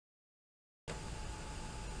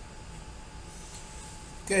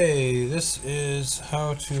Okay, this is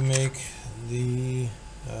how to make the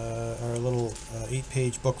our little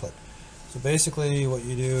 8-page booklet. So basically what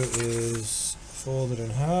you do is fold it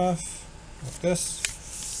in half like this,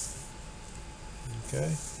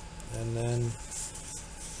 okay, and then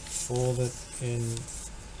fold it in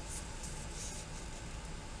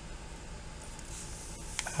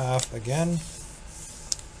half again,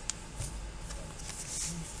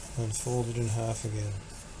 and fold it in half again.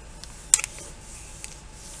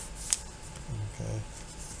 Okay,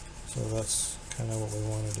 so that's kind of what we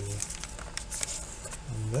want to do.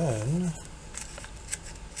 And then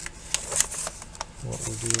what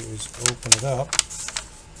we do is open it up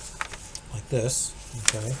like this,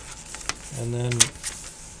 okay, and then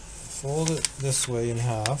fold it this way in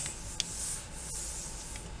half,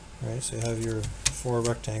 right, so you have your 4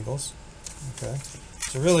 rectangles, okay.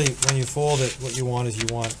 So really when you fold it, what you want is you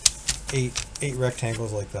want eight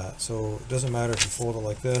rectangles like that. So it doesn't matter if you fold it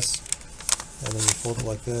like this, and then you fold it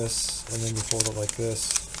like this, and then you fold it like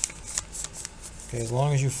this. Okay, as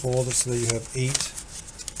long as you fold it so that you have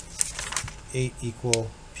eight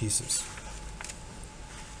equal pieces.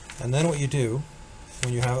 And then what you do,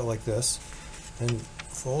 when you have it like this, then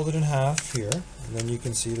fold it in half here, and then you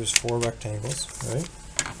can see there's 4 rectangles, right?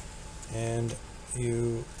 And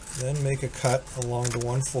you then make a cut along the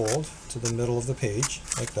one fold to the middle of the page,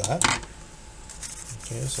 like that.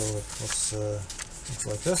 Okay, so it looks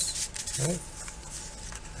like this, right?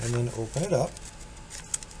 And then open it up.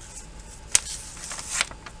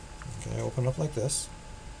 Okay, open it up like this.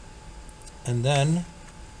 And then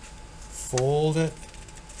fold it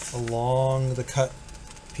along the cut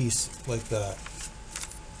piece like that.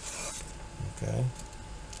 Okay,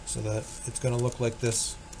 so that it's going to look like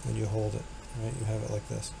this when you hold it, right? You have it like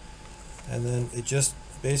this. And then it just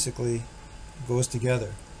basically goes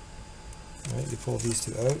together, right? You pull these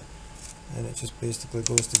two out, and it just basically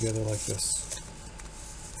goes together like this.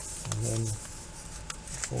 And then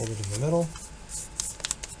fold it in the middle,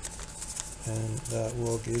 and that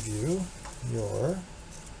will give you your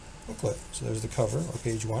booklet. So there's the cover, or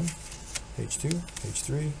page 1, page 2, page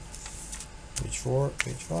 3, page 4,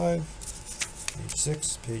 page 5, page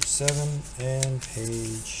 6, page 7, and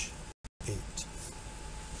page